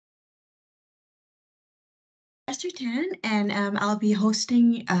Esther Tan, and I'll be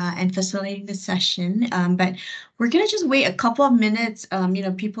hosting and facilitating the session. But we're gonna just wait a couple of minutes.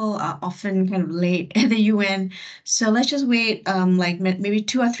 People are often kind of late at the UN, so let's just wait like maybe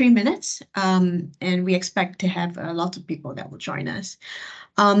 2 or 3 minutes. And we expect to have lots of people that will join us.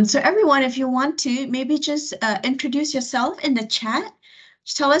 So everyone, if you want to, maybe just introduce yourself in the chat.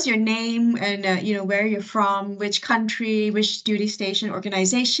 Just tell us your name and where you're from, which country, which duty station,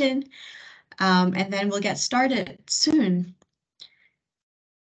 organization. And then we'll get started soon.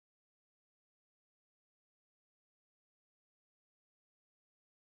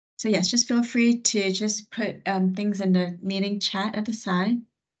 So yes, just feel free to just put things in the meeting chat at the side.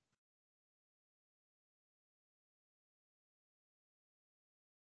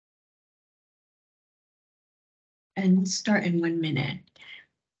 And we'll start in 1 minute.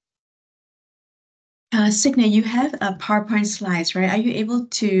 Signe, you have a PowerPoint slides, right? Are you able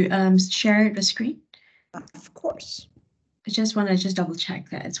to share the screen? Of course. I just want to double check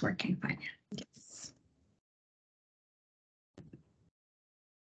that it's working fine. Yes.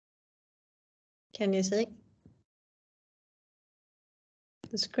 Can you see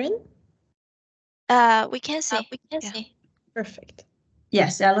the screen? We can see. We can see. Perfect.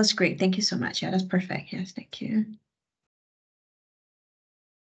 Yes, that looks great. Thank you so much. Yeah, that's perfect. Yes, thank you.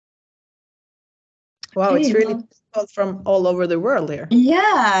 Wow, it's really people from all over the world here.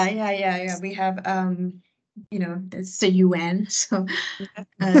 Yeah. We have it's the UN, so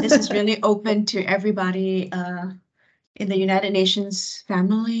this is really open to everybody in the United Nations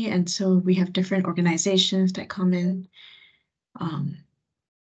family, and so we have different organizations that come in.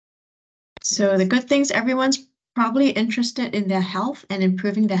 So the good things, everyone's probably interested in their health and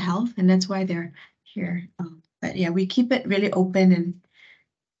improving their health, and that's why they're here. But yeah, we keep it really open and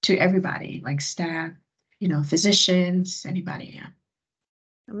to everybody, like staff, physicians, anybody. Yeah.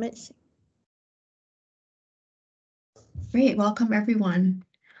 Amazing. Great, welcome everyone.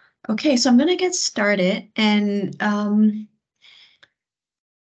 Okay, so I'm gonna get started, and how do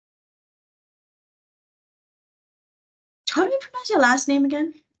you pronounce your last name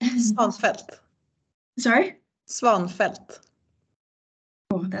again? Svanfeldt. Sorry? Svanfeldt.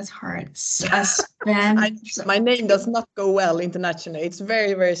 Oh, that's hard. My name does not go well internationally. It's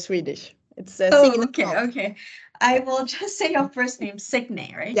very, very Swedish. It's Signe. Okay. I will just say your first name,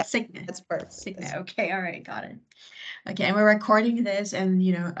 Signe, right? Yeah, Signe. that's perfect. Signe. Okay, all right, got it. Okay, and we're recording this, and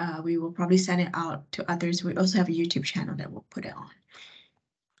we will probably send it out to others. We also have a YouTube channel that we'll put it on.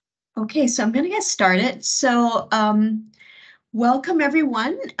 Okay, so I'm gonna get started. So welcome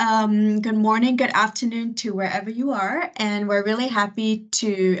everyone. Good morning, good afternoon to wherever you are, and we're really happy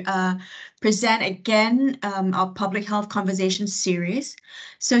to present again our public health conversation series.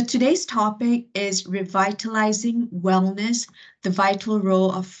 So today's topic is revitalizing wellness, the vital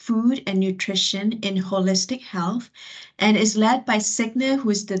role of food and nutrition in holistic health, and is led by Signe,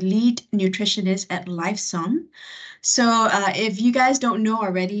 who is the lead nutritionist at LifeSum. So if you guys don't know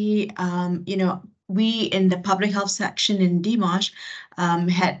already, we in the public health section in DHMOSH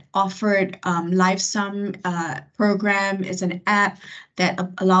had offered LifeSum program. It's an app that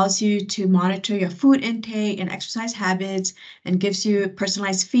allows you to monitor your food intake and exercise habits and gives you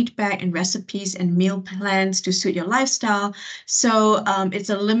personalized feedback and recipes and meal plans to suit your lifestyle. So it's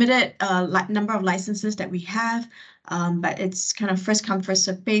a limited number of licenses that we have. But it's kind of first come, first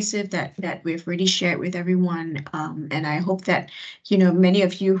served basis that we've already shared with everyone. And I hope that, many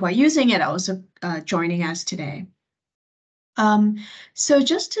of you who are using it are also joining us today. So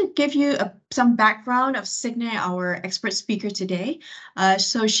just to give you some background of Signe, our expert speaker today.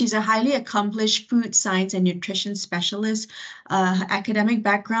 So she's a highly accomplished food science and nutrition specialist. Her academic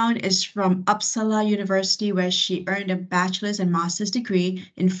background is from Uppsala University, where she earned a bachelor's and master's degree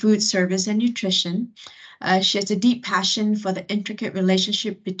in food service and nutrition. She has a deep passion for the intricate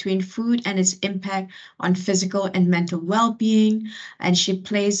relationship between food and its impact on physical and mental well-being, and she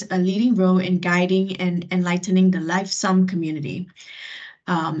plays a leading role in guiding and enlightening the LifeSum community.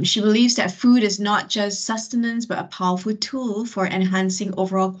 She believes that food is not just sustenance, but a powerful tool for enhancing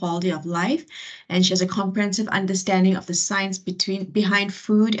overall quality of life, and she has a comprehensive understanding of the science behind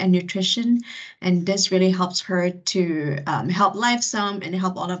food and nutrition, and this really helps her to help LifeSum and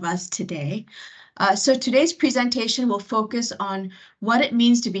help all of us today. So today's presentation will focus on what it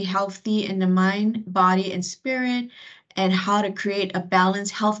means to be healthy in the mind, body, and spirit, and how to create a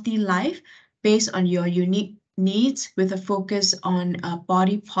balanced, healthy life based on your unique needs with a focus on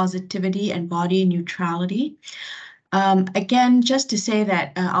body positivity and body neutrality. Again, just to say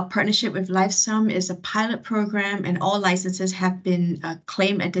that our partnership with LifeSum is a pilot program and all licenses have been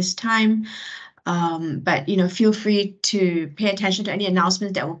claimed at this time. But feel free to pay attention to any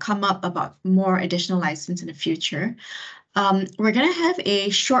announcements that will come up about more additional license in the future. We're going to have a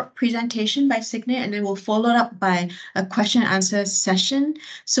short presentation by Signe, and then we'll follow it up by a question and answer session.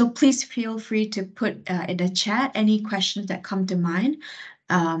 So please feel free to put in the chat any questions that come to mind.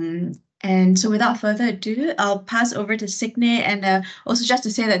 And so without further ado, I'll pass over to Signe, and also just to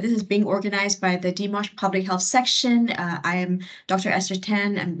say that this is being organized by the DHMOSH Public Health section. I am Dr. Esther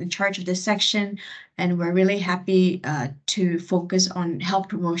Tan. I'm in charge of this section, and we're really happy to focus on health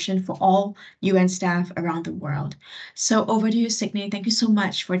promotion for all UN staff around the world. So over to you, Signe. Thank you so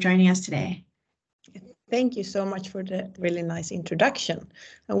much for joining us today. Thank you so much for the really nice introduction,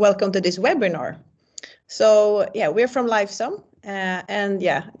 and welcome to this webinar. So yeah, we're from LifeSum, and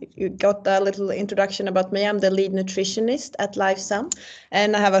yeah, you got a little introduction about me. I'm the lead nutritionist at LifeSum,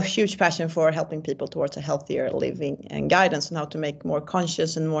 and I have a huge passion for helping people towards a healthier living and guidance on how to make more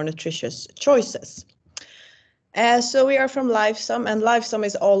conscious and more nutritious choices. So we are from LifeSum, and LifeSum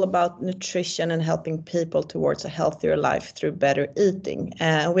is all about nutrition and helping people towards a healthier life through better eating.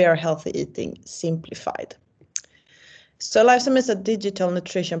 We are Healthy Eating Simplified. So LifeSum is a digital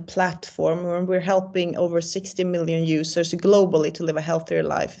nutrition platform where we're helping over 60 million users globally to live a healthier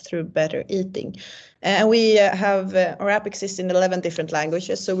life through better eating. And we have, our app exists in 11 different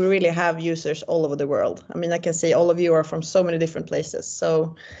languages, so we really have users all over the world. I mean, I can see all of you are from so many different places.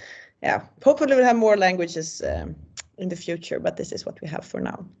 So yeah, hopefully we'll have more languages in the future, but this is what we have for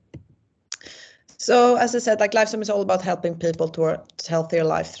now. So as I said, like LifeSum is all about helping people towards healthier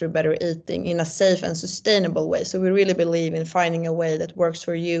life through better eating in a safe and sustainable way. So we really believe in finding a way that works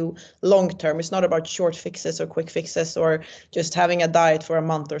for you long term. It's not about short fixes or quick fixes or just having a diet for a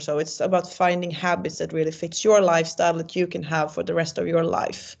month or so. It's about finding habits that really fits your lifestyle that you can have for the rest of your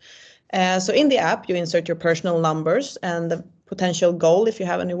life. So in the app, you insert your personal numbers and the potential goal if you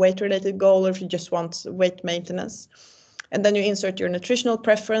have any weight-related goal or if you just want weight maintenance. And then you insert your nutritional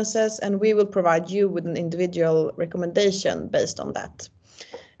preferences, and we will provide you with an individual recommendation based on that.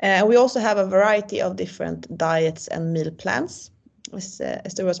 We also have a variety of different diets and meal plans, as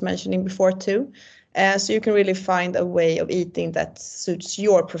there was mentioning before too. So you can really find a way of eating that suits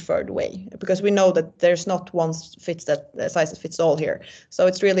your preferred way, because we know that there's not one size that fits all here. So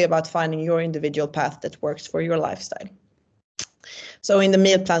it's really about finding your individual path that works for your lifestyle. So in the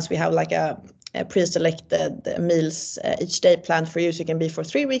meal plans, we have like a pre-selected meals each day planned for you. So it can be for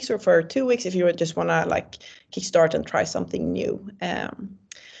 3 weeks or for 2 weeks if you just want to like kickstart and try something new. And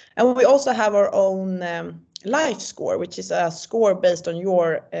we also have our own life score, which is a score based on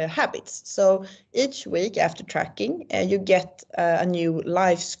your habits. So each week after tracking, you get a new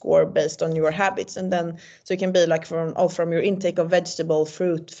life score based on your habits. And then so it can be like from your intake of vegetable,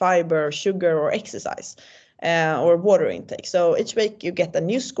 fruit, fiber, sugar, or exercise. Or water intake. So each week you get a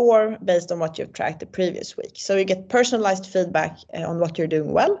new score based on what you've tracked the previous week. So you get personalized feedback on what you're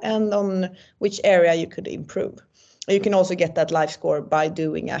doing well and on which area you could improve. You can also get that life score by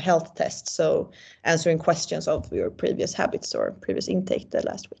doing a health test. So answering questions of your previous habits or previous intake the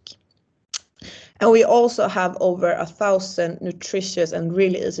last week. And we also have over 1,000 nutritious and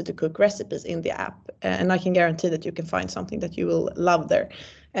really easy to cook recipes in the app. And I can guarantee that you can find something that you will love there.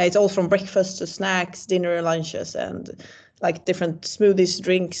 It's all from breakfast to snacks, dinner, lunches, and like different smoothies,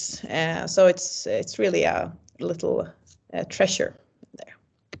 drinks. So it's really a little treasure there.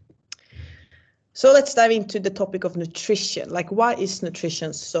 So let's dive into the topic of nutrition. Like, why is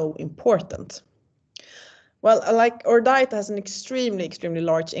nutrition so important? Well, like our diet has an extremely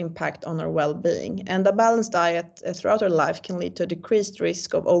large impact on our well-being, and a balanced diet throughout our life can lead to a decreased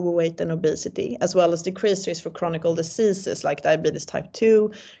risk of overweight and obesity, as well as decreased risk for chronic diseases like diabetes type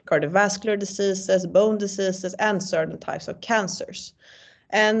 2, cardiovascular diseases, bone diseases, and certain types of cancers.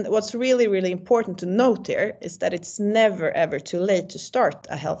 And what's really important to note here is that it's never ever too late to start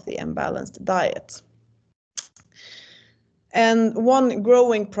a healthy and balanced diet. And one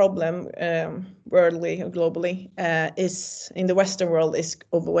growing problem globally is in the Western world is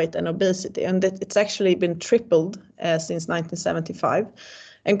overweight and obesity, and it's actually been tripled since 1975.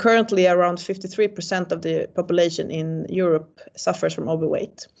 And currently around 53% of the population in Europe suffers from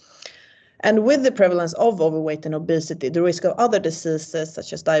overweight. And with the prevalence of overweight and obesity, the risk of other diseases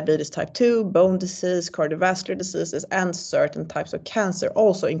such as diabetes type 2, bone disease, cardiovascular diseases, and certain types of cancer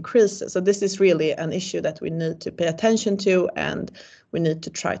also increases. So this is really an issue that we need to pay attention to and we need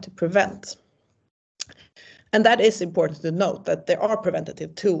to try to prevent. And that is important to note that there are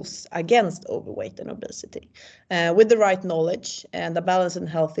preventative tools against overweight and obesity. With the right knowledge and a balanced and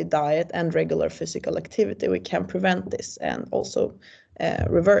healthy diet and regular physical activity, we can prevent this and also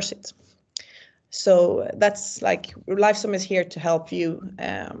reverse it. So that's like LifeSum is here to help you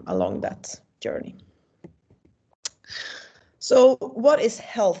along that journey. So what is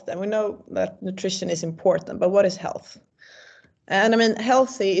health? And we know that nutrition is important, but what is health? And I mean,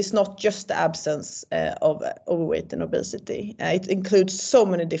 healthy is not just the absence of overweight and obesity. It includes so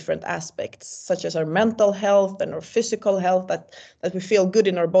many different aspects, such as our mental health and our physical health, that we feel good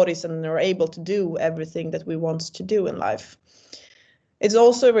in our bodies and are able to do everything that we want to do in life. It's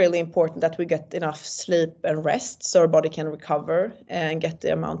also really important that we get enough sleep and rest so our body can recover and get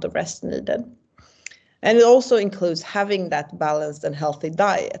the amount of rest needed. And it also includes having that balanced and healthy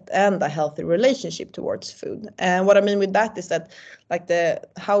diet and a healthy relationship towards food. And what I mean with that is that like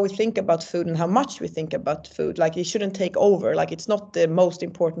how we think about food and how much we think about food, like it shouldn't take over. Like it's not the most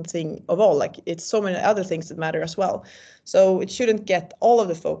important thing of all. Like it's so many other things that matter as well. So it shouldn't get all of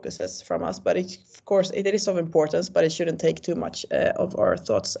the focuses from us, but of course it is of importance, but it shouldn't take too much of our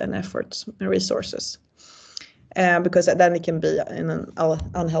thoughts and efforts and resources. Because then it can be in an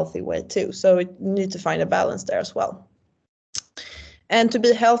unhealthy way too. So we need to find a balance there as well. And to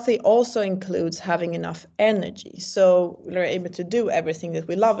be healthy also includes having enough energy. So we're able to do everything that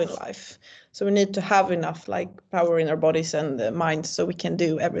we love in life. So we need to have enough like power in our bodies and minds so we can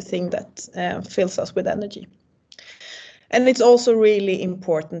do everything that fills us with energy. And it's also really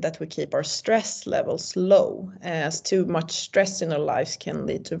important that we keep our stress levels low, as too much stress in our lives can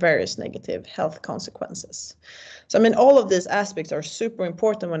lead to various negative health consequences. So, I mean, all of these aspects are super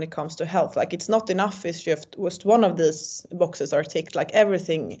important when it comes to health. Like, it's not enough if just one of these boxes are ticked. Like,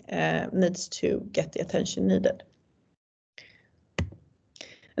 everything needs to get the attention needed.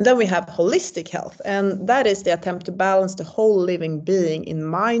 And then we have holistic health, and that is the attempt to balance the whole living being in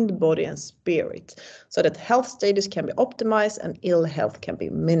mind, body, and spirit, so that health status can be optimized and ill health can be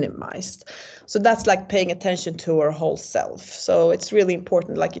minimized. So that's like paying attention to our whole self. So it's really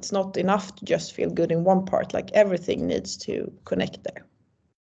important. Like, it's not enough to just feel good in one part. Like, everything needs to connect there.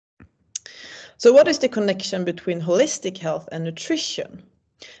 So what is the connection between holistic health and nutrition?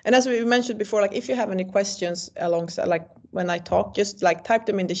 And as we mentioned before, like if you have any questions alongside, like when I talk, just like type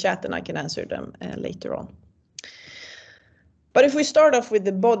them in the chat and I can answer them later on. But if we start off with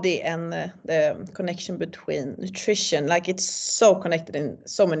the body and the connection between nutrition, like it's so connected in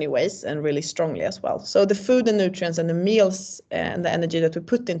so many ways and really strongly as well. So the food and nutrients and the meals and the energy that we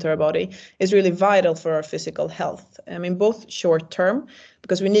put into our body is really vital for our physical health. I mean, both short term,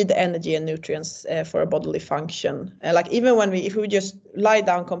 because we need the energy and nutrients for a bodily function. Like even if we just lie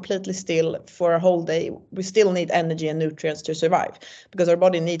down completely still for a whole day, we still need energy and nutrients to survive, because our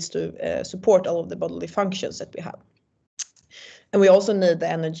body needs to support all of the bodily functions that we have. And we also need the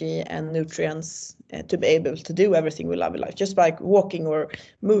energy and nutrients to be able to do everything we love in life, just like walking or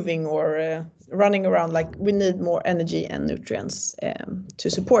moving or running around. Like we need more energy and nutrients to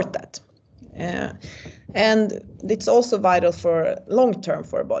support that. And it's also vital for long term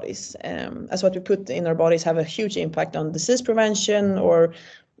for our bodies, as what we put in our bodies have a huge impact on disease prevention or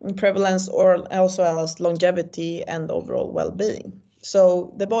prevalence, or also as longevity and overall well-being.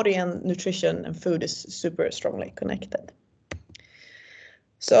 So the body and nutrition and food is super strongly connected.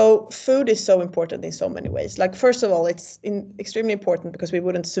 So food is so important in so many ways. Like, first of all, it's extremely important because we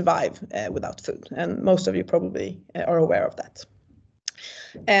wouldn't survive without food. And most of you probably are aware of that.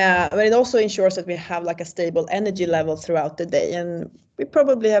 But it also ensures that we have like a stable energy level throughout the day. And we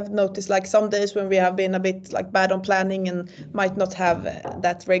probably have noticed like some days when we have been a bit like bad on planning and might not have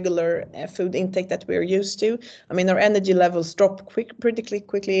that regular food intake that we're used to. I mean, our energy levels drop pretty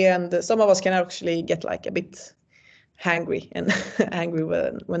quickly, and some of us can actually get like a bit hangry and angry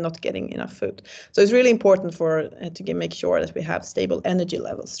when not getting enough food. So it's really important to make sure that we have stable energy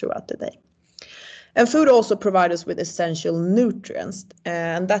levels throughout the day. And food also provides us with essential nutrients,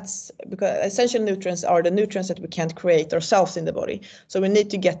 and that's because essential nutrients are the nutrients that we can't create ourselves in the body. So we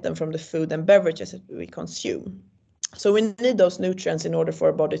need to get them from the food and beverages that we consume. So we need those nutrients in order for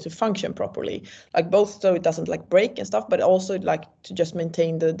our body to function properly, like both so it doesn't like break and stuff, but also like to just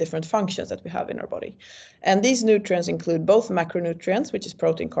maintain the different functions that we have in our body. And these nutrients include both macronutrients, which is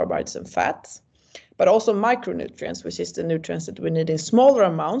protein, carbohydrates, and fats, but also micronutrients, which is the nutrients that we need in smaller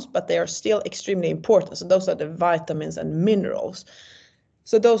amounts, but they are still extremely important. So those are the vitamins and minerals.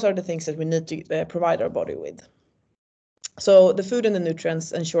 So those are the things that we need to provide our body with. So the food and the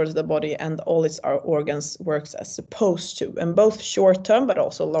nutrients ensure that the body and all its organs works as supposed to, and both short term but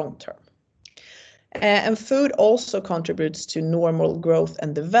also long term. And food also contributes to normal growth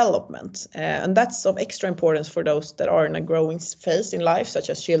and development, and that's of extra importance for those that are in a growing phase in life, such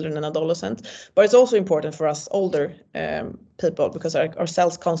as children and adolescents. But it's also important for us older people, because our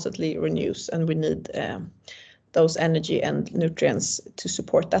cells constantly renews, and we need those energy and nutrients to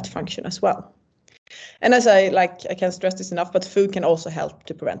support that function as well. And as I can't stress this enough, but food can also help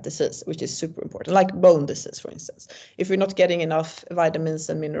to prevent disease, which is super important, like bone disease, for instance. If we're not getting enough vitamins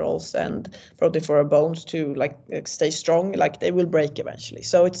and minerals and protein for our bones to stay strong, they will break eventually.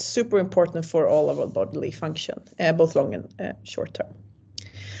 So it's super important for all of our bodily function, both long and short term.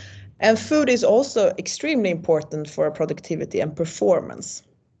 And food is also extremely important for productivity and performance.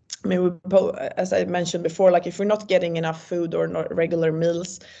 I mean, as I mentioned before, if we're not getting enough food or not regular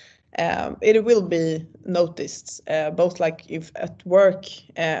meals, it will be noticed, both if at work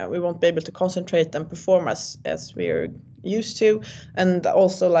we won't be able to concentrate and perform as we're used to, and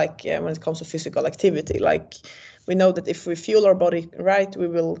also when it comes to physical activity, we know that if we fuel our body right, we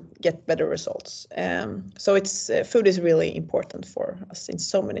will get better results. So food is really important for us in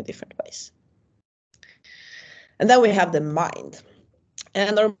so many different ways. And then we have the mind.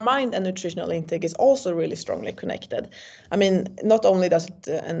 And our mind and nutritional intake is also really strongly connected. I mean, not only does it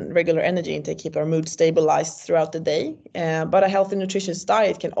and regular energy intake keep our mood stabilized throughout the day, but a healthy nutritious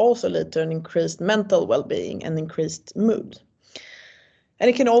diet can also lead to an increased mental well-being and increased mood. And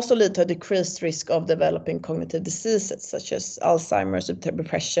it can also lead to a decreased risk of developing cognitive diseases such as Alzheimer's,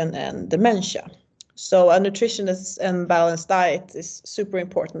 depression, and dementia. So a nutritious and balanced diet is super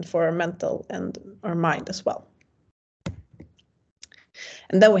important for our mental and our mind as well.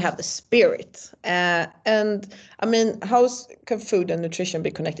 And then we have the spirit. And I mean, how can food and nutrition be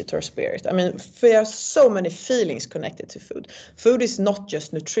connected to our spirit? I mean, there are so many feelings connected to food. Food is not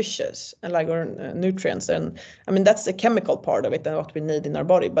just nutritious and our nutrients. And I mean, that's the chemical part of it and what we need in our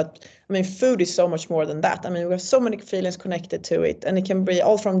body. But I mean, food is so much more than that. I mean, we have so many feelings connected to it. And it can be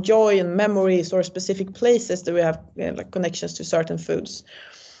all from joy and memories or specific places that we have connections to certain foods.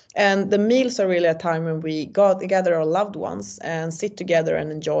 And the meals are really a time when we gather our loved ones and sit together and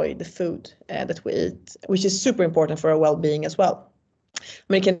enjoy the food that we eat, which is super important for our well-being as well. I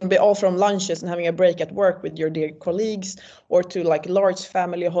mean, it can be all from lunches and having a break at work with your dear colleagues, or to large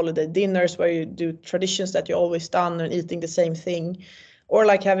family holiday dinners where you do traditions that you always done and eating the same thing, or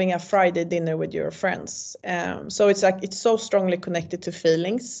having a Friday dinner with your friends. So it's so strongly connected to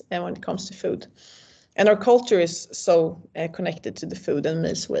feelings when it comes to food. And our culture is so connected to the food and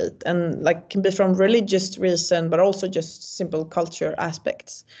meals we eat, and can be from religious reason, but also just simple culture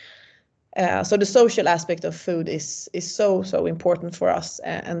aspects. So the social aspect of food is so important for us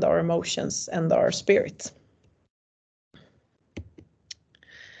and our emotions and our spirit.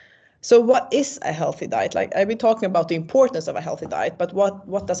 So what is a healthy diet? I've been talking about the importance of a healthy diet, but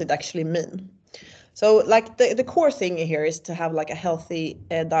what does it actually mean? So the core thing here is to have a healthy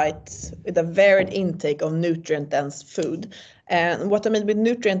diet with a varied intake of nutrient-dense food. And what I mean with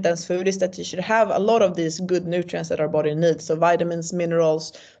nutrient-dense food is that you should have a lot of these good nutrients that our body needs. So vitamins,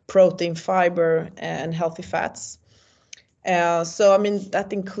 minerals, protein, fiber, and healthy fats. So I mean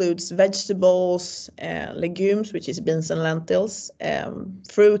that includes vegetables, legumes, which is beans and lentils,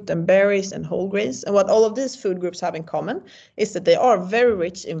 fruit and berries and whole grains. And what all of these food groups have in common is that they are very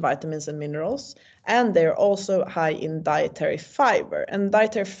rich in vitamins and minerals, and they're also high in dietary fiber. And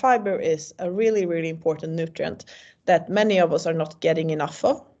dietary fiber is a really, really important nutrient that many of us are not getting enough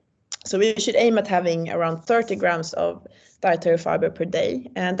of. So we should aim at having around 30 grams of dietary fiber per day.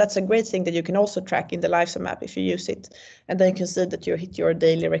 And that's a great thing that you can also track in the Lifesum app if you use it. And then you can see that you hit your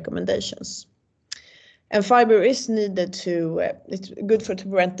daily recommendations. And fiber is needed it's good to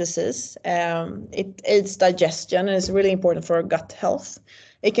prevent disease. It aids digestion and is really important for our gut health.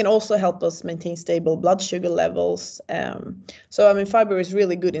 It can also help us maintain stable blood sugar levels. So I mean, fiber is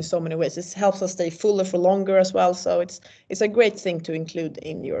really good in so many ways. It helps us stay fuller for longer as well. So it's a great thing to include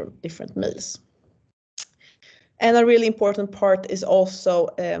in your different meals. And a really important part is also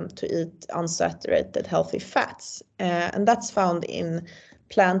to eat unsaturated healthy fats. And that's found in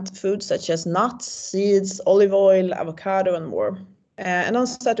plant foods such as nuts, seeds, olive oil, avocado, and more. And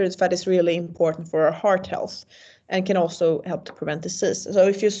unsaturated fat is really important for our heart health and can also help to prevent disease. So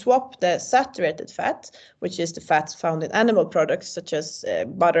if you swap the saturated fat, which is the fats found in animal products such as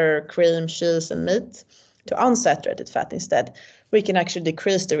butter, cream, cheese, and meat, to unsaturated fat instead, we can actually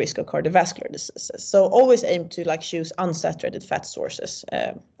decrease the risk of cardiovascular diseases. So always aim to choose unsaturated fat sources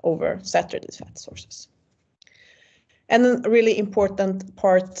over saturated fat sources. And a really important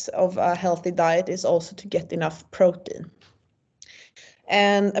part of a healthy diet is also to get enough protein.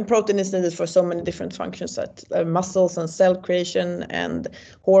 And protein is needed for so many different functions, such as muscles and cell creation and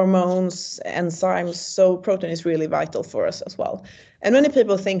hormones, enzymes. So protein is really vital for us as well. And many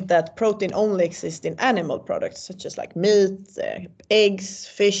people think that protein only exists in animal products, such as meat, eggs,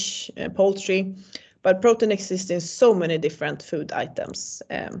 fish, poultry. But protein exists in so many different food items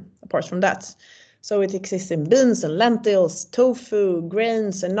apart from that. So it exists in beans and lentils, tofu,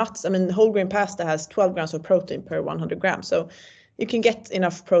 grains and nuts. I mean, whole grain pasta has 12 grams of protein per 100 grams. So you can get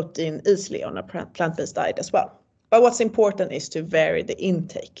enough protein easily on a plant-based diet as well. But what's important is to vary the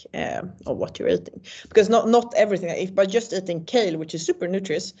intake of what you're eating, because not everything. If by just eating kale, which is super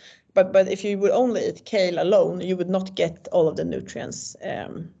nutritious, but if you would only eat kale alone, you would not get all of the nutrients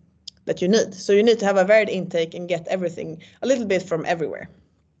that you need. So you need to have a varied intake and get everything a little bit from everywhere.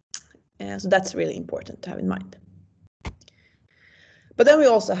 So that's really important to have in mind. But then we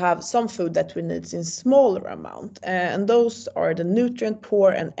also have some food that we need in smaller amount, and those are the nutrient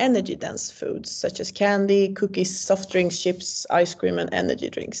poor and energy dense foods such as candy, cookies, soft drinks, chips, ice cream and energy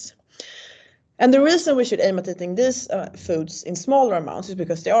drinks. And the reason we should aim at eating these foods in smaller amounts is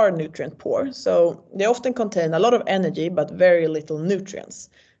because they are nutrient poor. So they often contain a lot of energy but very little nutrients.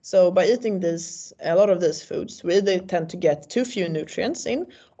 So by eating a lot of these foods, we either tend to get too few nutrients in,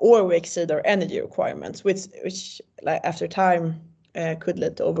 or we exceed our energy requirements, which like after time could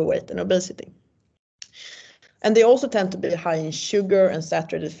lead to overweight and obesity. And they also tend to be high in sugar and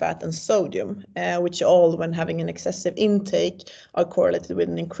saturated fat and sodium, which all, when having an excessive intake, are correlated with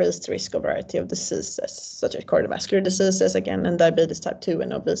an increased risk of a variety of diseases, such as cardiovascular diseases, again, and diabetes type 2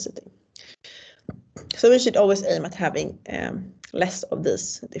 and obesity. So we should always aim at having less of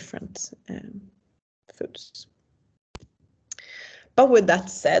these different foods. But with that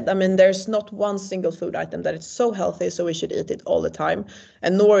said, I mean, there's not one single food item that is so healthy, so we should eat it all the time,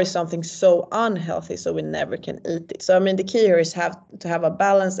 and nor is something so unhealthy, so we never can eat it. So, I mean, the key here is to have a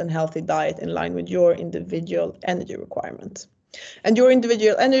balanced and healthy diet in line with your individual energy requirement. And your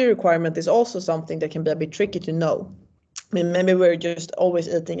individual energy requirement is also something that can be a bit tricky to know. I mean, maybe we're just always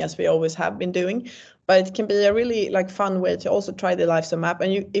eating as we always have been doing, but it can be a really fun way to also try the Lifezone app.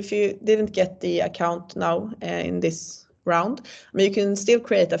 And if you didn't get the account now in this round, I mean, you can still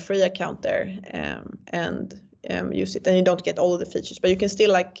create a free account there and use it, and you don't get all of the features, but you can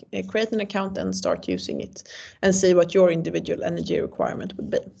still create an account and start using it and see what your individual energy requirement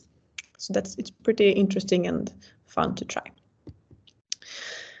would be. So it's pretty interesting and fun to try.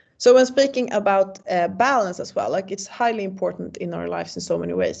 So when speaking about balance as well, it's highly important in our lives in so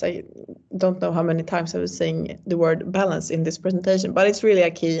many ways. I don't know how many times I was saying the word balance in this presentation, but it's really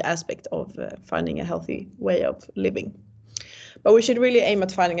a key aspect of finding a healthy way of living. But we should really aim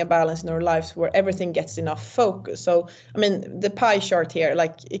at finding a balance in our lives where everything gets enough focus. So, I mean, the pie chart here,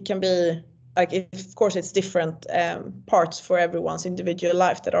 it can be of course, it's different parts for everyone's individual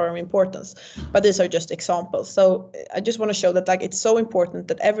life that are of importance, but these are just examples. So I just want to show that it's so important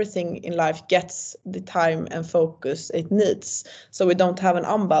that everything in life gets the time and focus it needs, so we don't have an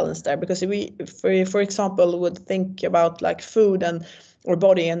unbalance there. Because if we, for example, would think about food and or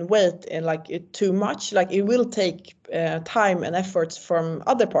body and weight and too much, it will take time and efforts from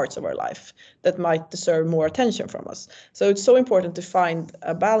other parts of our life that might deserve more attention from us. So it's so important to find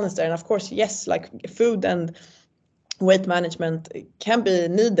a balance there. And of course, yes, food and weight management can be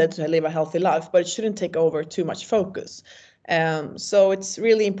needed to live a healthy life, but it shouldn't take over too much focus. So it's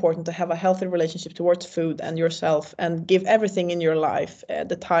really important to have a healthy relationship towards food and yourself, and give everything in your life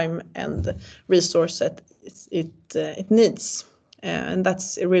the time and the resource that it needs. And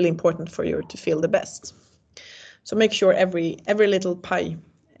that's really important for you to feel the best. So make sure every little pie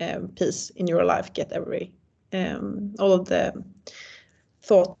piece in your life get all of the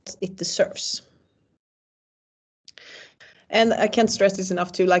thought it deserves. And I can't stress this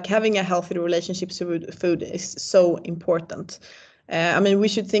enough too, having a healthy relationship to food is so important. I mean, we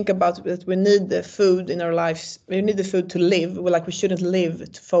should think about that we need the food in our lives. We need the food to live. We shouldn't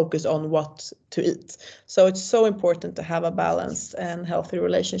live to focus on what to eat. So it's so important to have a balanced and healthy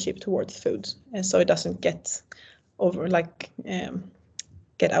relationship towards food, and so it doesn't get over,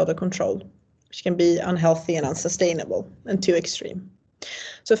 get out of control, which can be unhealthy and unsustainable and too extreme.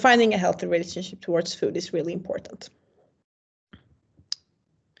 So finding a healthy relationship towards food is really important.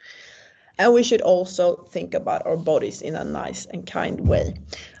 And we should also think about our bodies in a nice and kind way.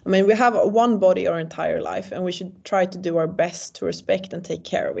 I mean, we have one body our entire life, and we should try to do our best to respect and take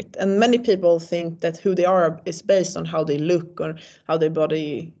care of it. And many people think that who they are is based on how they look or how their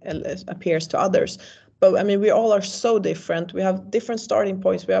body appears to others. But I mean, we all are so different. We have different starting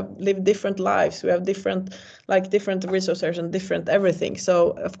points. We have lived different lives. We have different resources and different everything.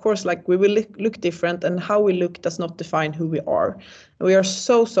 So of course, we will look different, and how we look does not define who we are. We are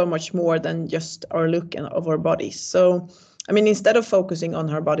so much more than just our look and of our bodies. So, I mean, instead of focusing on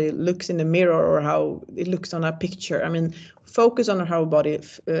how our body looks in the mirror or how it looks on a picture, I mean, focus on how our body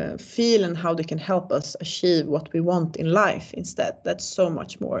feel and how they can help us achieve what we want in life instead. That's so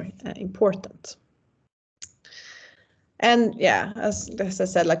much more important. And yeah, as I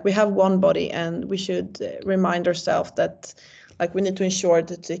said, like we have one body, and we should remind ourselves that like we need to ensure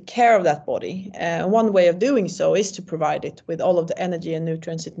to take care of that body. One way of doing so is to provide it with all of the energy and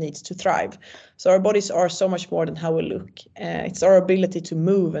nutrients it needs to thrive. So our bodies are so much more than how we look. It's our ability to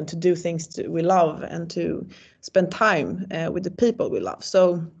move and to do things we love and to spend time with the people we love.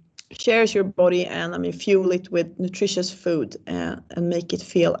 So cherish your body, and I mean fuel it with nutritious food and make it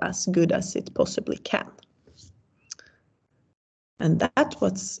feel as good as it possibly can. And that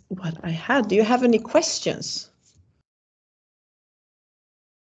was what I had. Do you have any questions?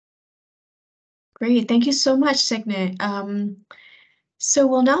 Great, thank you so much, Signe. So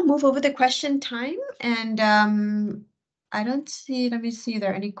we'll now move over the question time, and I don't see, let me see, are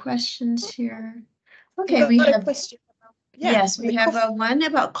there any questions here? Okay, we have, a question. yes, we have one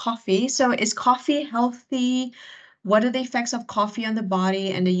about coffee. So is coffee healthy? What are the effects of coffee on the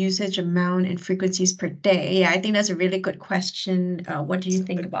body and the usage amount and frequencies per day? Yeah, I think that's a really good question. What do you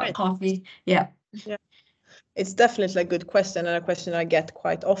think about coffee? Yeah. It's definitely a good question, and a question I get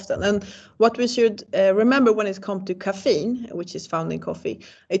quite often. And what we should remember when it comes to caffeine, which is found in coffee,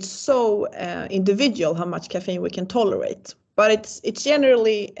 it's so individual how much caffeine we can tolerate. But it's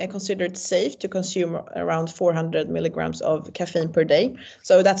generally considered safe to consume around 400 milligrams of caffeine per day.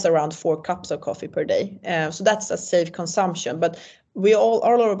 So that's around 4 cups of coffee per day. So that's a safe consumption. But all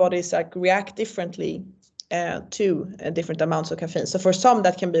our bodies like react differently to different amounts of caffeine. So for some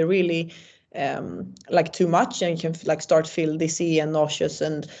that can be really like too much, and you can like start feel dizzy and nauseous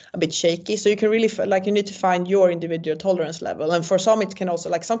and a bit shaky. So you can really like you need to find your individual tolerance level. And for some it can also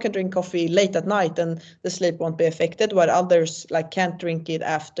like some can drink coffee late at night and the sleep won't be affected, while others like can't drink it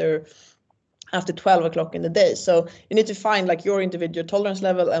after 12 o'clock in the day. So you need to find like your individual tolerance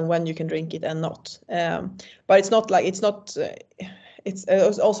level and when you can drink it and not. But it's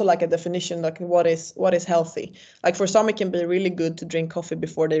also like a definition, like what is healthy. Like for some it can be really good to drink coffee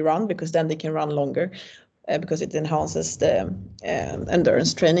before they run, because then they can run longer because it enhances the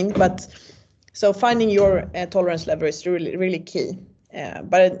endurance training. But so finding your tolerance level is really key.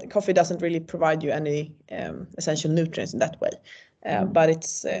 But coffee doesn't really provide you any essential nutrients in that way. But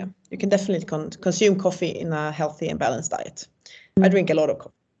it's you can definitely consume coffee in a healthy and balanced diet. I drink a lot of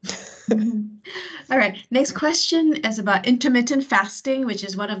coffee. All right, next question is about intermittent fasting, which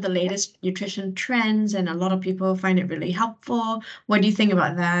is one of the latest nutrition trends, and a lot of people find it really helpful. What do you think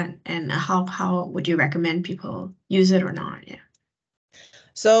about that, and how would you recommend people use it or not? Yeah.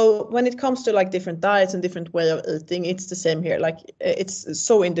 So when it comes to like different diets and different way of eating, it's the same here. Like it's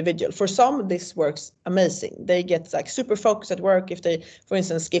so individual. For some, this works amazing. They get like super focused at work if they, for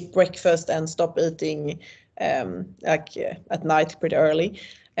instance, skip breakfast and stop eating at night pretty early.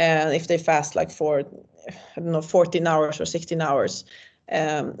 And if they fast like for, I don't know, 14 hours or 16 hours,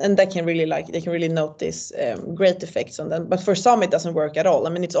 and they can really notice great effects on them. But for some, it doesn't work at all. I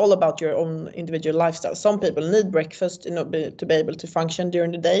mean, it's all about your own individual lifestyle. Some people need breakfast, to be able to function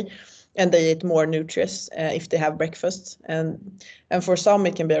during the day, and they eat more nutrients if they have breakfast. And for some,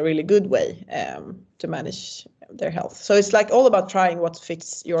 it can be a really good way to manage their health. So it's like all about trying what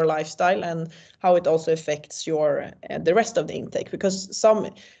fits your lifestyle and how it also affects your the rest of the intake. Because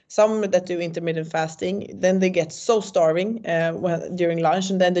some that do intermittent fasting, then they get so starving during lunch,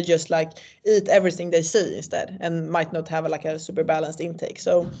 and then they just like eat everything they see instead, and might not have a super balanced intake.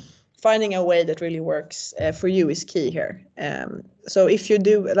 So finding a way that really works for you is key here. So if you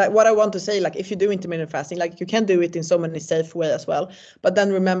do, like what I want to say, like if you do intermittent fasting, like you can do it in so many safe ways as well. But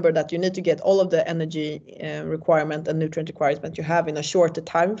then remember that you need to get all of the energy requirement and nutrient requirement you have in a shorter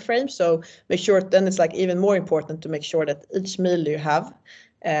time frame. So make sure, then it's like even more important to make sure that each meal you have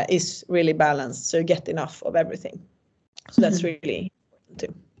is really balanced, so you get enough of everything. So that's really important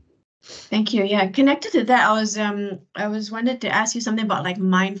too. Thank you. Yeah, connected to that, I was wanted to ask you something about like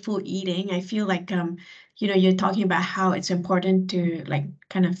mindful eating. I feel like you're talking about how it's important to like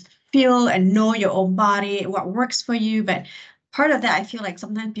kind of feel and know your own body, what works for you. But part of that, I feel like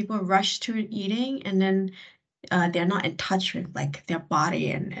sometimes people rush to eating, and then they're not in touch with like their body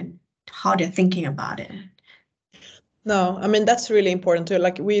and how they're thinking about it. No, I mean, that's really important too.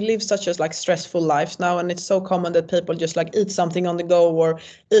 Like we live such as like stressful lives now, and it's so common that people just like eat something on the go or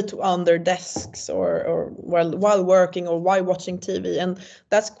eat on their desks or while working or while watching TV. And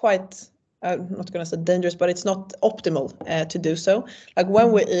that's quite, I'm not going to say dangerous, but it's not optimal to do so. Like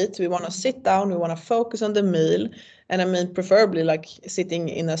when we eat, we want to sit down, we want to focus on the meal. And I mean, preferably like sitting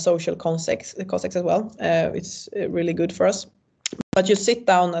in a social context as well. It's really good for us. But you sit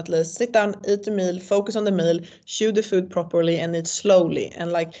down, eat the meal, focus on the meal, chew the food properly, and eat slowly.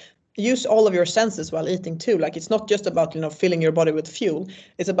 And like use all of your senses while eating too. Like it's not just about, filling your body with fuel.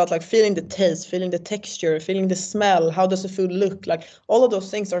 It's about like feeling the taste, feeling the texture, feeling the smell. How does the food look? Like all of those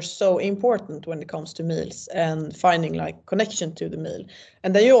things are so important when it comes to meals and finding like connection to the meal.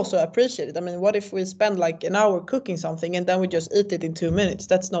 And then you also appreciate it. I mean, what if we spend like an hour cooking something and then we just eat it in 2 minutes?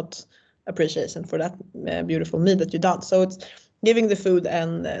 That's not appreciation for that beautiful meal that you done. So it's giving the food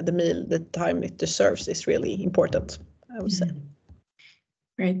and the meal the time it deserves is really important, I would say.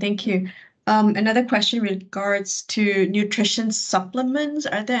 Great, thank you. Another question regards to nutrition supplements.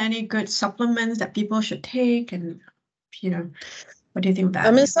 Are there any good supplements that people should take? And, what do you think of that?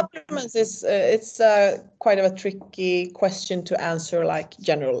 I mean, supplements is it's quite of a tricky question to answer, like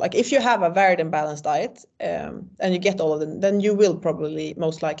general. Like if you have a varied and balanced diet and you get all of them, then you will probably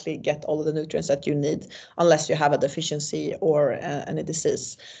most likely get all of the nutrients that you need, unless you have a deficiency or any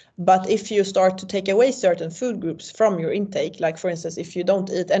disease. But if you start to take away certain food groups from your intake, like for instance, if you don't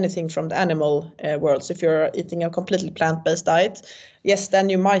eat anything from the animal world, so if you're eating a completely plant-based diet, yes, then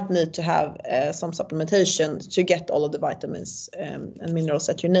you might need to have some supplementation to get all of the vitamins and minerals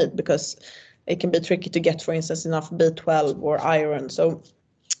that you need, because it can be tricky to get, for instance, enough B12 or iron. So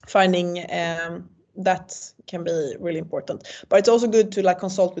finding that can be really important. But it's also good to like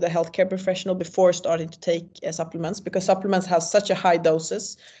consult with a healthcare professional before starting to take supplements, because supplements have such a high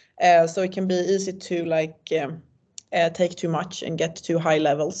doses. So it can be easy to like take too much and get too high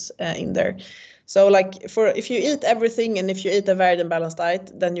levels in there. So like if you eat everything and if you eat a varied and balanced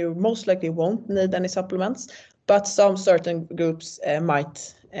diet, then you most likely won't need any supplements. But some certain groups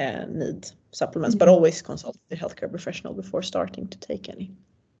might need supplements, but always consult the healthcare professional before starting to take any.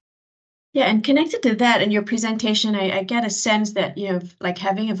 Yeah, and connected to that, in your presentation, I get a sense that, like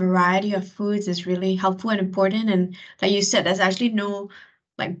having a variety of foods is really helpful and important. And like you said, there's actually no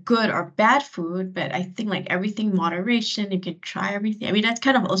like good or bad food, but I think like everything moderation, you can try everything. I mean, that's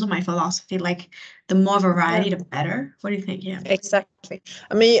kind of also my philosophy, like the more variety, the better. What do you think? Yeah. Exactly.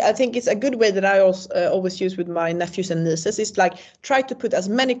 I mean, I think it's a good way that I also always use with my nephews and nieces is like try to put as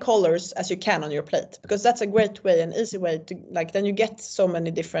many colors as you can on your plate, because that's a great way, an easy way to like, then you get so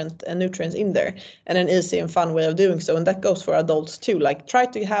many different nutrients in there, and an easy and fun way of doing so. And that goes for adults too. Like try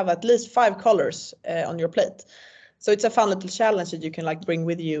to have at least 5 colors on your plate. So it's a fun little challenge that you can like bring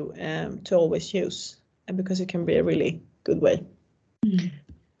with you to always use, and because it can be a really good way.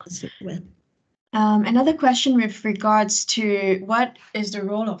 Another question with regards to what is the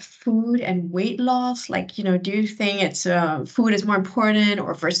role of food and weight loss? Like, do you think it's food is more important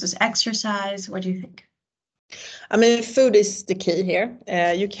or versus exercise? What do you think? I mean, food is the key here.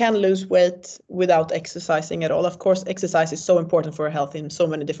 You can lose weight without exercising at all. Of course, exercise is so important for health in so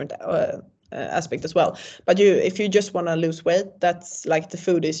many different aspects as well. But if you just want to lose weight, that's like the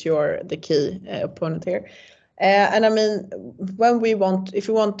food is the key opponent here. And I mean, if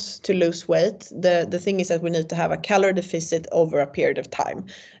we want to lose weight, the thing is that we need to have a calorie deficit over a period of time.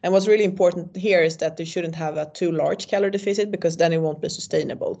 And what's really important here is that you shouldn't have a too large calorie deficit, because then it won't be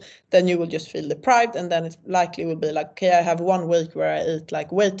sustainable. Then you will just feel deprived, and then it likely will be like, okay, I have 1 week where I eat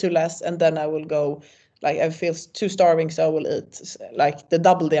like way too less, and then I will go like I feel too starving, so I will eat like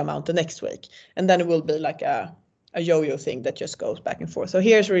double the amount the next week, and then it will be like a yo-yo thing that just goes back and forth. So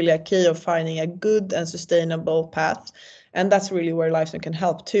here's really a key of finding a good and sustainable path, and that's really where Lifezone can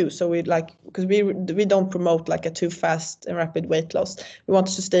help too. So because we don't promote like a too fast and rapid weight loss. We want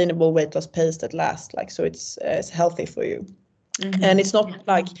a sustainable weight loss pace that lasts, like so it's healthy for you. And it's not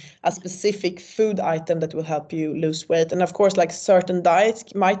like a specific food item that will help you lose weight. And of course, like certain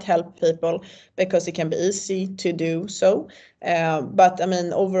diets might help people because it can be easy to do so. But I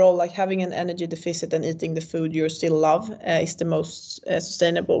mean, overall, like having an energy deficit and eating the food you still love is the most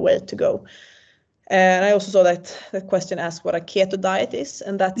sustainable way to go. And I also saw that the question asked what a keto diet is,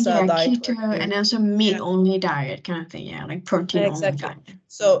 and that's a diet keto and also meat-only diet kind of thing, like protein-only diet.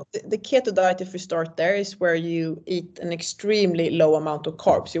 So the keto diet, if we start there, is where you eat an extremely low amount of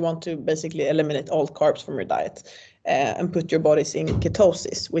carbs. You want to basically eliminate all carbs from your diet and put your bodies in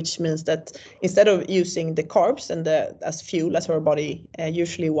ketosis, which means that instead of using the carbs and as fuel as our body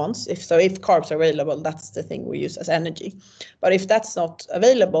usually wants, if carbs are available, that's the thing we use as energy. But if that's not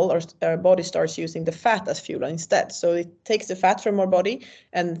available, our body starts using the fat as fuel instead. So it takes the fat from our body,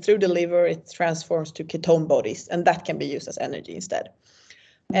 and through the liver, it transforms to ketone bodies, and that can be used as energy instead.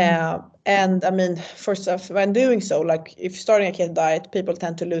 And I mean, first off, when doing so, like if starting a keto diet, people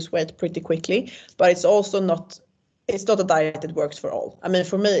tend to lose weight pretty quickly, but it's not a diet that works for all. I mean,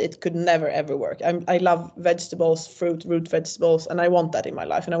 for me, it could never, ever work. I love vegetables, fruit, root vegetables, and I want that in my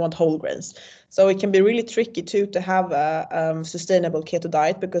life, and I want whole grains. So it can be really tricky too to have a sustainable keto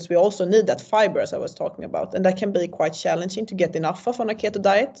diet, because we also need that fiber, as I was talking about, and that can be quite challenging to get enough of on a keto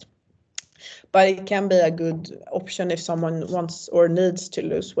diet. but it can be a good option if someone wants or needs to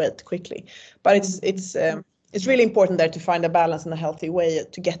lose weight quickly. But it's really important there to find a balance and a healthy way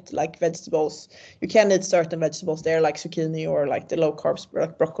to get like vegetables. You can eat certain vegetables there, like zucchini or like the low carbs,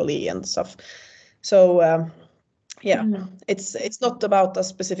 like broccoli and stuff. So it's not about a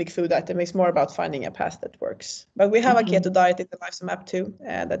specific food item. It's more about finding a path that works. But we have a keto diet in the Lifesome app too,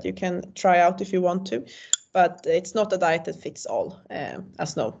 that you can try out if you want to. But it's not a diet that fits all,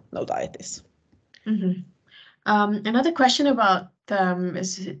 as no diet is. Another question about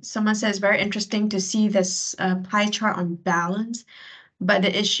is someone says very interesting to see this pie chart on balance, but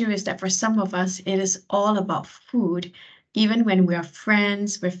the issue is that for some of us it is all about food, even when we are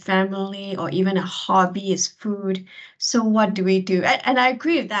friends with family, or even a hobby is food. So what do we do? And I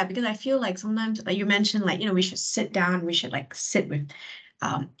agree with that, because I feel like sometimes, like you mentioned, like, we should sit down, we should like sit with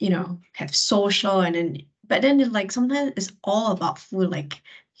have social, and then but then like sometimes it's all about food. Like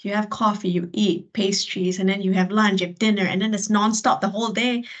you have coffee, you eat pastries, and then you have lunch, you have dinner, and then it's nonstop the whole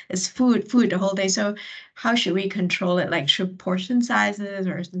day. It's food the whole day. So how should we control it? Like should portion sizes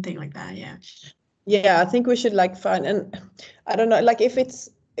or something like that? Yeah, I think we should like find, and I don't know, like if it's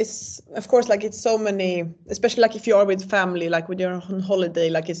of course like it's so many, especially like if you are with family, like when you're on holiday,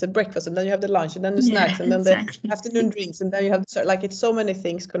 like it's the breakfast and then you have the lunch and then the snacks and then the afternoon drinks and then you have like it's so many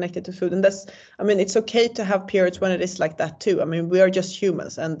things connected to food. And it's okay to have periods when it is like that too. I mean, we are just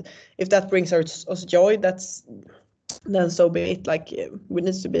humans, and if that brings us joy, then so be it. Like we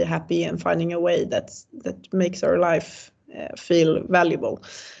need to be happy and finding a way that makes our life feel valuable.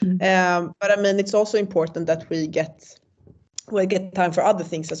 But I mean, it's also important that we get time for other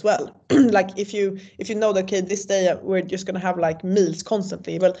things as well. Like if you know that, okay, this day we're just going to have like meals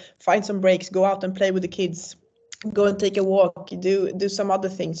constantly, well, find some breaks, go out and play with the kids, go and take a walk, do some other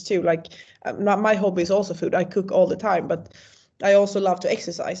things too. Like my hobby is also food. I cook all the time, but I also love to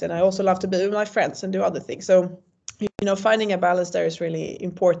exercise, and I also love to be with my friends and do other things. So finding a balance there is really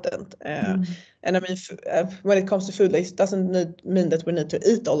important. And I mean, when it comes to food, it doesn't mean that we need to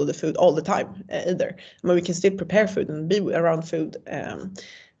eat all of the food all the time either. I mean, we can still prepare food and be around food.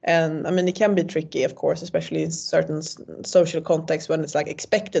 And I mean, it can be tricky, of course, especially in certain social contexts when it's like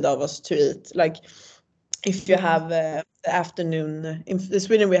expected of us to eat. Like if you have the afternoon, in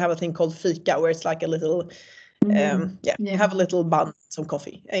Sweden we have a thing called fika, where it's like a little have a little bun, some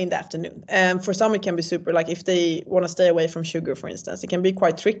coffee in the afternoon. And for some it can be super, like if they want to stay away from sugar, for instance, it can be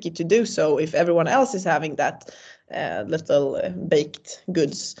quite tricky to do so if everyone else is having that little baked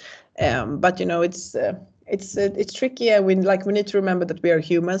goods. But it's tricky, and we need to remember that we are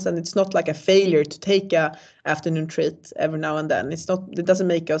humans, and it's not like a failure to take a afternoon treat every now and then. It doesn't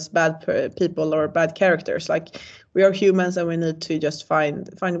make us bad people or bad characters. Like we are humans, and we need to just find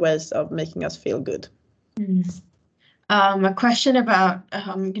ways of making us feel good. A question about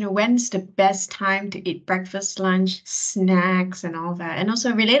when's the best time to eat breakfast, lunch, snacks, and all that. And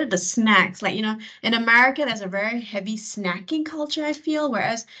also related to snacks, like in America there's a very heavy snacking culture, I feel,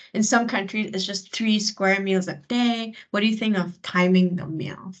 whereas in some countries it's just 3 square meals a day. What do you think of timing the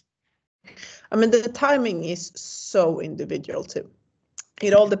meals? I mean, the timing is so individual too.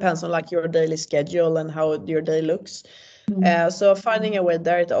 It all depends on like your daily schedule and how your day looks. So finding a way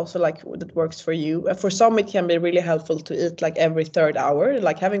there, it also like that works for you. For some, it can be really helpful to eat like every 3rd hour,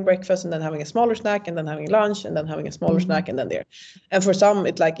 like having breakfast and then having a smaller snack and then having lunch and then having a smaller snack and then there. And for some,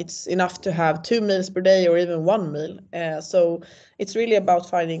 it's enough to have 2 meals per day or even 1 meal. So it's really about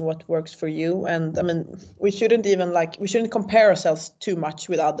finding what works for you. And I mean, we shouldn't compare ourselves too much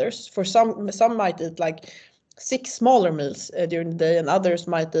with others. For some might eat like 6 smaller meals during the day, and others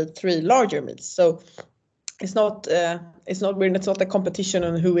might eat 3 larger meals. So it's not a competition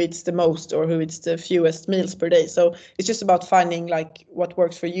on who eats the most or who eats the fewest meals per day. So it's just about finding like what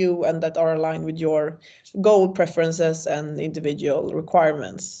works for you and that are aligned with your goal, preferences, and individual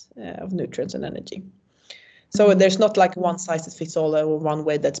requirements of nutrients and energy. So there's not like one size that fits all or one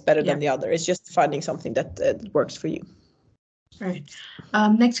way that's better than the other. It's just finding something that works for you. Right.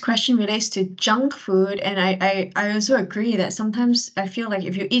 Next question relates to junk food, and I also agree that sometimes I feel like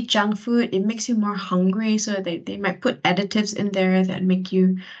if you eat junk food, it makes you more hungry. So they might put additives in there that make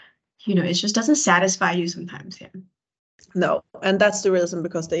you, it just doesn't satisfy you sometimes. No, and that's the reason,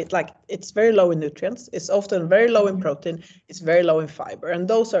 because it's very low in nutrients. It's often very low in protein. It's very low in fiber, and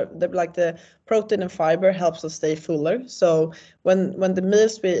those are the protein and fiber helps us stay fuller. So when the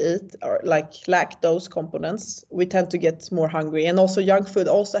meals we eat are like lack those components, we tend to get more hungry. And also junk food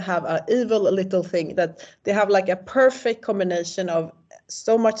also have an evil little thing that they have like a perfect combination of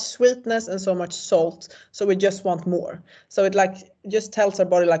so much sweetness and so much salt, so we just want more. So it like just tells our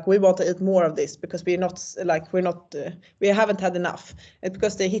body like we want to eat more of this because we haven't had enough. It's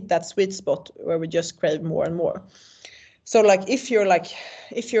because they hit that sweet spot where we just crave more and more. So like if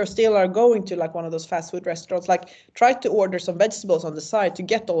you're still are going to like one of those fast food restaurants, like try to order some vegetables on the side to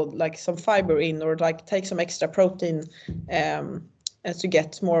get all like some fiber in, or like take some extra protein to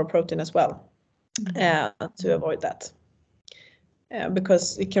get more protein as well, to avoid that.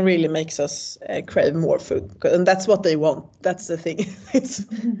 Because it can really makes us crave more food, and that's what they want. That's the thing. It's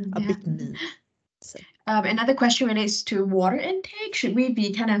a bit mean. So. Another question relates to water intake. Should we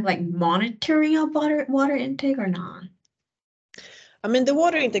be kind of like monitoring our water intake or not? I mean, the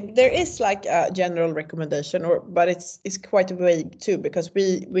water intake, there is like a general recommendation, but it's quite vague too, because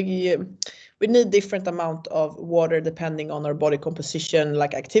we need different amount of water depending on our body composition,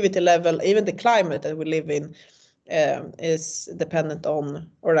 like activity level, even the climate that we live in is dependent on,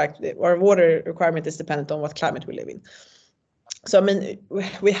 or like our water requirement is dependent on what climate we live in. So I mean,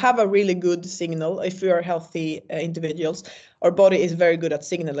 we have a really good signal. If we are healthy individuals, our body is very good at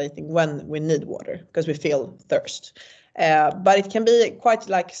signaling when we need water because we feel thirst. But it can be quite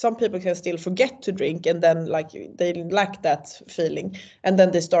like some people can still forget to drink, and then like they lack that feeling, and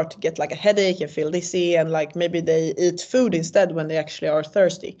then they start to get like a headache and feel dizzy, and like maybe they eat food instead when they actually are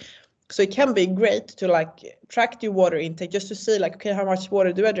thirsty. So it can be great to like track your water intake just to see like, okay, how much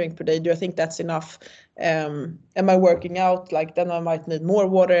water do I drink per day? Do I think that's enough? Am I working out? Like then I might need more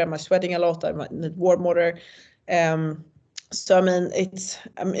water. Am I sweating a lot? I might need warm water. So I mean,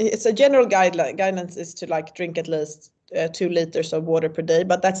 it's a general guidance is to like drink at least 2 liters of water per day,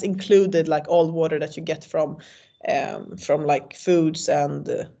 but that's included like all water that you get from like foods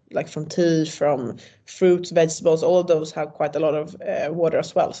and like from tea, from fruits, vegetables. All of those have quite a lot of water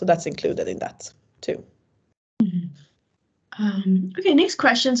as well, so that's included in that too. Okay, next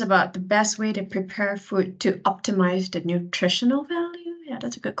question is about the best way to prepare food to optimize the nutritional value. Yeah,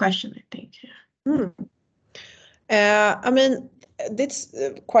 that's a good question, I think. I mean, it's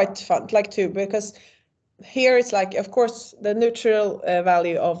quite fun, like too, because here it's like, of course, the nutritional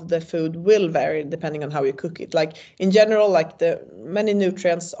value of the food will vary depending on how you cook it. Like in general, like the many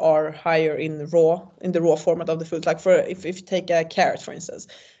nutrients are higher in the raw format of the food. Like if you take a carrot, for instance,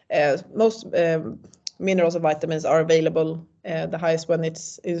 most minerals and vitamins are available the highest when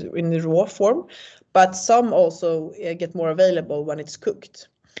is in the raw form, but some also get more available when it's cooked.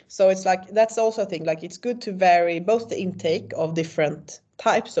 So it's like that's also a thing. Like it's good to vary both the intake of different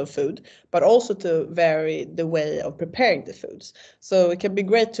types of food, but also to vary the way of preparing the foods. So it can be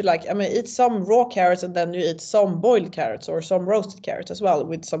great to like, I mean, eat some raw carrots and then you eat some boiled carrots or some roasted carrots as well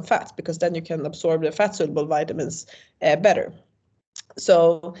with some fat, because then you can absorb the fat soluble vitamins better.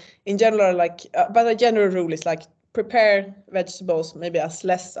 So in general, like, but a general rule is like prepare vegetables maybe as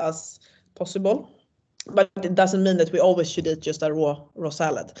less as possible. But it doesn't mean that we always should eat just a raw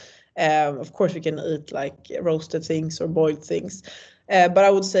salad. Of course, we can eat like roasted things or boiled things. But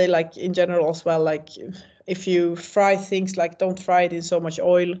I would say like in general as well, like if you fry things, like don't fry it in so much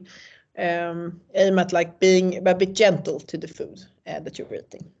oil. Aim at like being a bit gentle to the food that you're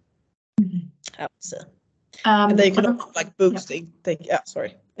eating. I would say. And then you can also like boost the intake. Yeah,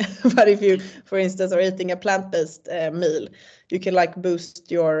 sorry. But if you, for instance, are eating a plant-based meal, you can like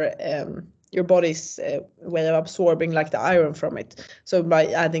boost your body's way of absorbing like the iron from it. So by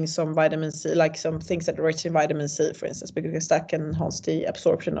adding some vitamin C, like some things that are rich in vitamin C, for instance, because that can enhance the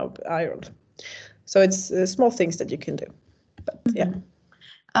absorption of iron. So it's small things that you can do. But yeah.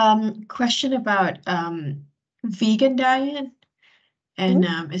 Question about vegan diet, and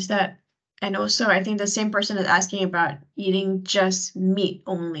is that, and also I think the same person is asking about eating just meat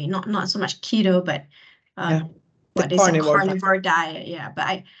only, not so much keto, but what is a carnivore diet? Yeah,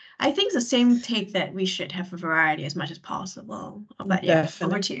 but I think it's the same take that we should have a variety as much as possible. But yeah,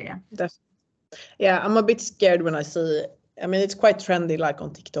 over to you. Yeah, I'm a bit scared when I see. I mean, it's quite trendy, like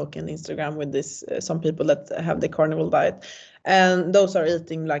on TikTok and Instagram, with this some people that have the carnivore diet, and those are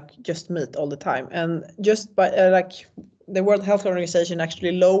eating like just meat all the time, and just by like the World Health Organization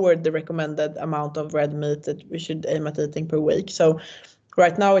actually lowered the recommended amount of red meat that we should aim at eating per week. So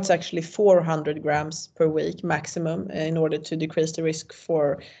right now it's actually 400 grams per week maximum in order to decrease the risk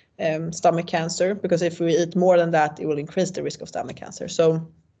for stomach cancer, because if we eat more than that, it will increase the risk of stomach cancer. So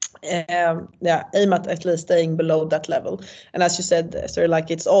aim at least staying below that level. And as you said, so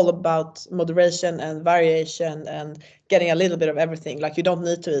like it's all about moderation and variation and getting a little bit of everything. Like you don't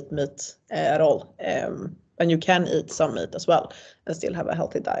need to eat meat at all. And you can eat some meat as well and still have a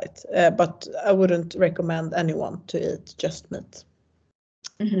healthy diet. But I wouldn't recommend anyone to eat just meat.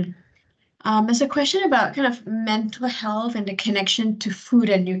 There's a question about kind of mental health and the connection to food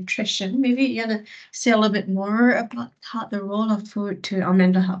and nutrition. Maybe you want to say a little bit more about how the role of food to our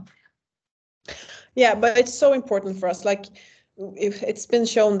mental health. Yeah, but it's so important for us. Like, if it's been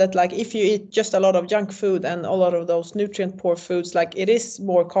shown that like if you eat just a lot of junk food and a lot of those nutrient poor foods, like it is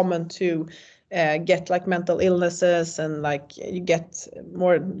more common to get like mental illnesses, and like you get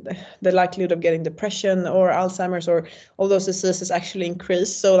more the likelihood of getting depression or Alzheimer's or all those diseases actually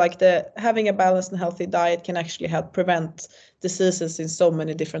increase. So like having a balanced and healthy diet can actually help prevent diseases in so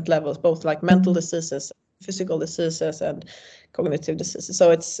many different levels, both like mental diseases, physical diseases, and cognitive diseases.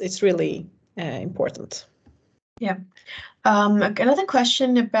 So it's really important. Yeah. Another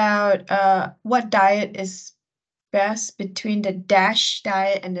question about what diet is best between the DASH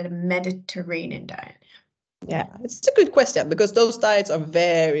diet and the Mediterranean diet. Yeah, it's a good question, because those diets are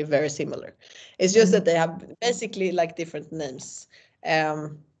very, very similar. It's just that they have basically like different names.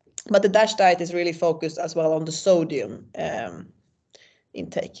 But the DASH diet is really focused as well on the sodium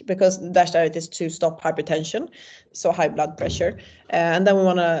intake, because the DASH diet is to stop hypertension, so high blood pressure. And then we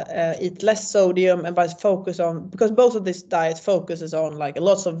want to eat less sodium, and focus on, because both of these diets focuses on like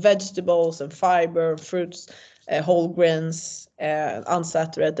lots of vegetables and fiber, fruits, whole grains,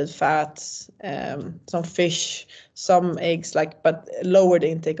 unsaturated fats, some fish, some eggs, like, but lower the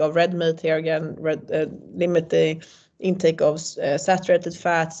intake of red meat here again, limit the intake of saturated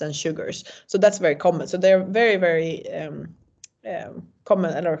fats and sugars. So that's very common. So they're very, very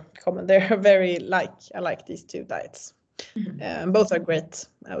common. They're very I like these two diets. Both are great,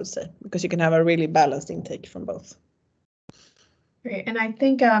 I would say, because you can have a really balanced intake from both. Great. And I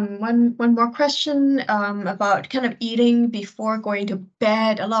think one more question about kind of eating before going to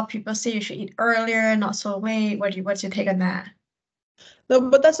bed. A lot of people say you should eat earlier, not so late. What's your take on that? No,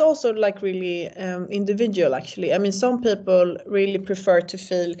 but that's also like really individual, actually. I mean, some people really prefer to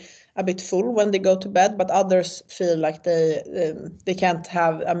feel a bit full when they go to bed, but others feel like they can't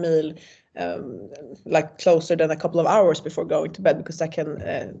have a meal like closer than a couple of hours before going to bed, because that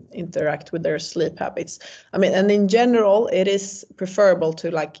can interact with their sleep habits. I mean, and in general, it is preferable to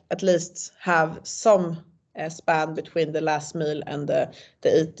like at least have some span between the last meal and the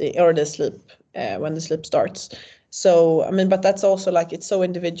eating or the sleep when the sleep starts. So, I mean, but that's also like, it's so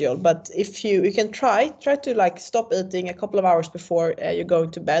individual. But if you can try to like stop eating a couple of hours before you're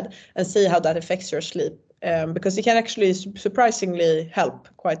going to bed, and see how that affects your sleep, because it can actually surprisingly help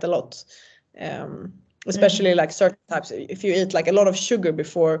quite a lot. Especially like certain types. If you eat like a lot of sugar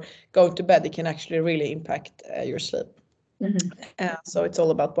before going to bed, it can actually really impact your sleep. So it's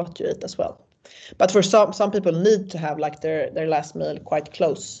all about what you eat as well. But for some people need to have like their last meal quite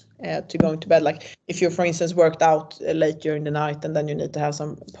close to going to bed. Like if you, for instance, worked out late during the night, and then you need to have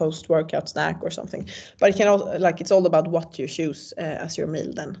some post-workout snack or something. But it can also, like, it's all about what you choose as your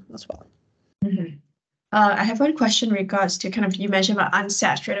meal then as well. I have one question in regards to kind of, you mentioned about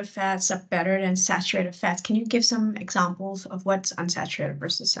unsaturated fats are better than saturated fats. Can you give some examples of what's unsaturated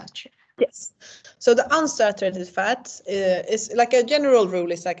versus saturated? Yes. So the unsaturated fat is like, a general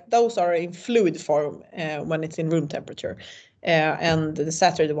rule is like those are in fluid form when it's in room temperature, and the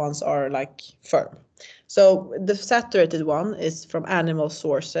saturated ones are like firm. So the saturated one is from animal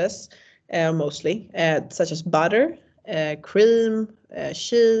sources mostly, such as butter, cream,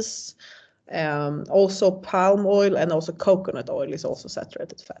 cheese, also palm oil, and also coconut oil is also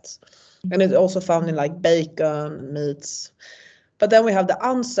saturated fats. And it's also found in like bacon, meats. But then we have the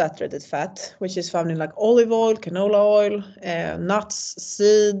unsaturated fat, which is found in like olive oil, canola oil, nuts,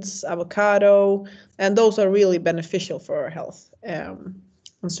 seeds, avocado, and those are really beneficial for our health, and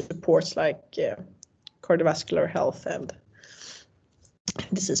supports like cardiovascular health and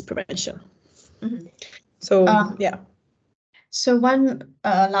disease prevention. So yeah. So one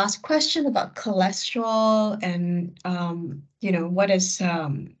last question about cholesterol and you know, what is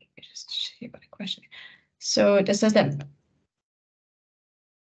just see about the question. So this says that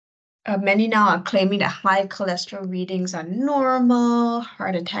many now are claiming that high cholesterol readings are normal,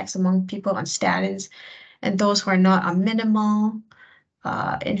 heart attacks among people on statins, and those who are not are minimal.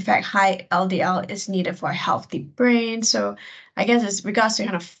 In fact, high LDL is needed for a healthy brain. So I guess it's regards to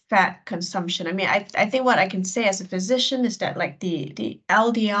kind of fat consumption. I mean, I think what I can say as a physician is that like the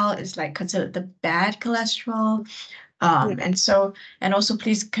LDL is like considered the bad cholesterol. And also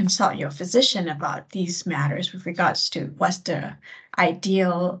please consult your physician about these matters with regards to what's the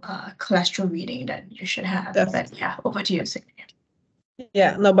ideal cholesterol reading that you should have. Definitely. But yeah, over to you, Signe.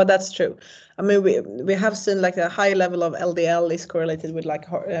 Yeah, no, but that's true. I mean, we have seen like a high level of LDL is correlated with like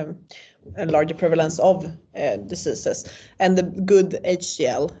a larger prevalence of diseases, and the good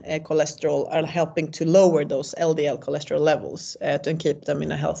HDL cholesterol are helping to lower those LDL cholesterol levels to keep them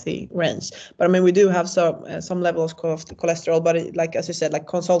in a healthy range. But I mean, we do have some levels of cholesterol, but like as you said, like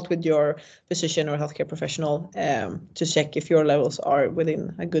consult with your physician or healthcare professional to check if your levels are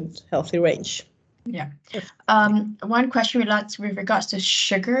within a good healthy range. Yeah. One question with regards to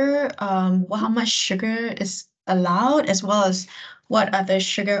sugar, how much sugar is allowed, as well as what about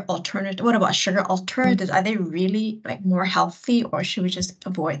sugar alternatives? Are they really like more healthy, or should we just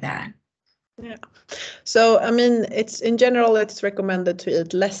avoid that? Yeah. So, I mean, in general, it's recommended to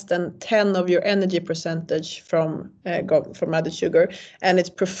eat less than 10 of your energy percentage from added sugar, and it's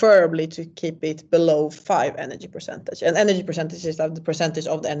preferably to keep it below 5 energy percentage. And energy percentage is the percentage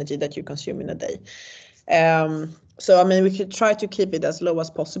of the energy that you consume in a day. So, I mean, we could try to keep it as low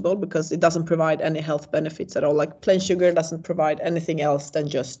as possible because it doesn't provide any health benefits at all. Like plain sugar doesn't provide anything else than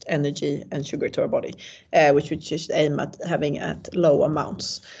just energy and sugar to our body, which we just aim at having at low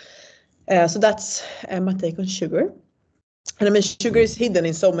amounts. So that's my take on sugar. And I mean, sugar is hidden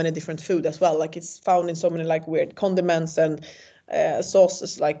in so many different food as well. Like it's found in so many like weird condiments and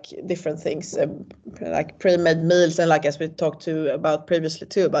sauces, like different things, like pre-made meals, and like as we talked about previously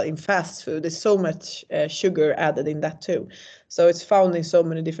too, about in fast food, there's so much sugar added in that too. So it's found in so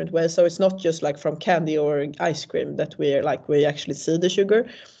many different ways. So it's not just like from candy or ice cream that we actually see the sugar,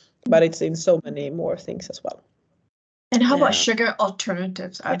 but it's in so many more things as well. And how about sugar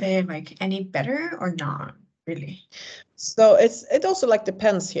alternatives? Are they like any better or not really? So it also like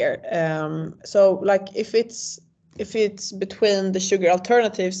depends here. So like if it's between the sugar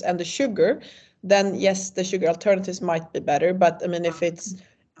alternatives and the sugar, then yes, the sugar alternatives might be better. But I mean, if it's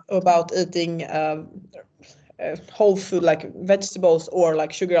about eating whole food like vegetables or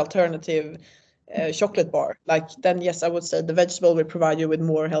like sugar alternative chocolate bar, like then yes, I would say the vegetable will provide you with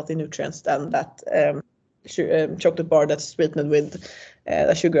more healthy nutrients than that chocolate bar that's sweetened with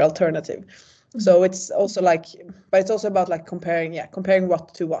a sugar alternative. So it's also like, but it's also about like comparing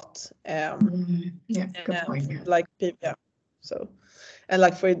what to what. Yeah, good point. Yeah. Like yeah, so. And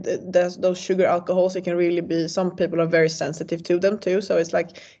like for those sugar alcohols, it can really be, some people are very sensitive to them too. So it's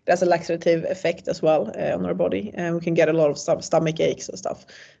like it has a laxative effect as well on our body, and we can get a lot of stomach aches and stuff.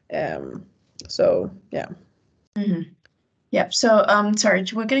 So yeah. Yep. So sorry,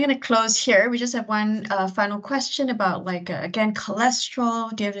 we're gonna close here. We just have one final question about like again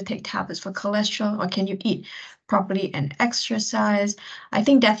cholesterol. Do you have to take tablets for cholesterol, or can you eat properly and exercise? I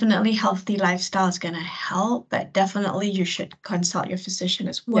think definitely healthy lifestyle is gonna help, but definitely you should consult your physician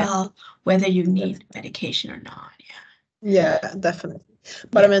as well, whether you need medication or not. Yeah, definitely.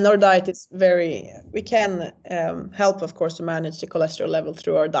 But I mean, our diet is we can help, of course, to manage the cholesterol level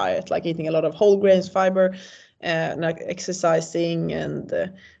through our diet, like eating a lot of whole grains, fiber, like exercising, and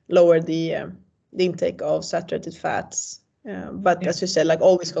lower the intake of saturated fats. But as you said, like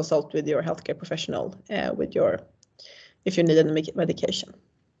always consult with your healthcare professional if you need any medication.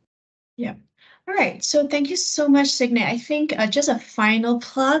 Yeah. All right. So thank you so much, Signe. I think just a final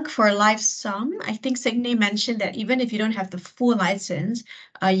plug for LifeSum. I think Signe mentioned that even if you don't have the full license,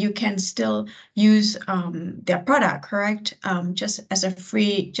 you can still use their product, correct? Just as a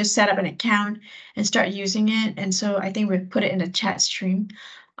free, just set up an account and start using it. And so I think we've put it in the chat stream.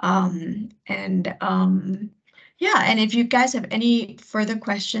 Yeah, and if you guys have any further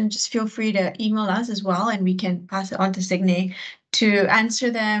questions, just feel free to email us as well, and we can pass it on to Signe to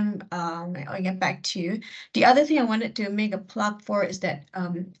answer them. I'll get back to you. The other thing I wanted to make a plug for is that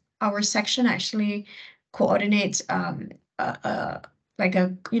our section actually coordinates like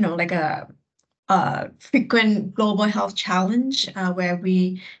a frequent global health challenge where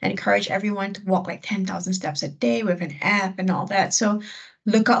we encourage everyone to walk like 10,000 steps a day with an app and all that. So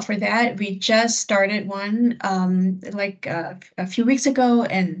look out for that. We just started one like a few weeks ago,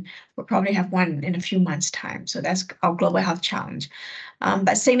 and we'll probably have one in a few months' time. So that's our global health challenge.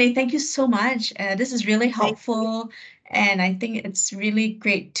 But Signe, thank you so much. This is really helpful, and I think it's really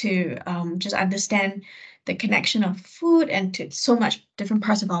great to just understand the connection of food and to so much different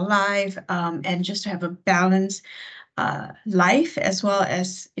parts of our life, and just to have a balanced life, as well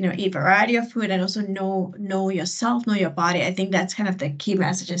as eat variety of food, and also know yourself, know your body. I think that's kind of the key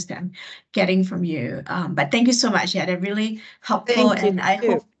messages that I'm getting from you. But thank you so much. Yeah, they're really helpful, and I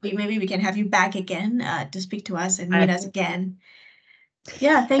hope maybe we can have you back again to speak to us and meet us again.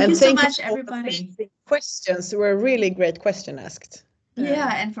 Yeah, thank you so much, everybody. Questions were a really great question asked.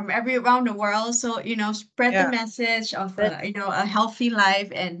 Yeah, and from around the world. So, spread the message of, a healthy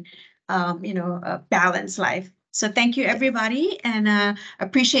life and, a balanced life. So thank you, everybody, and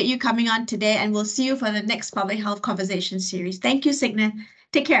appreciate you coming on today. And we'll see you for the next Public Health Conversation series. Thank you, Signe.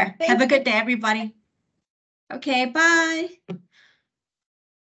 Take care. Have a good day, everybody. Okay, bye.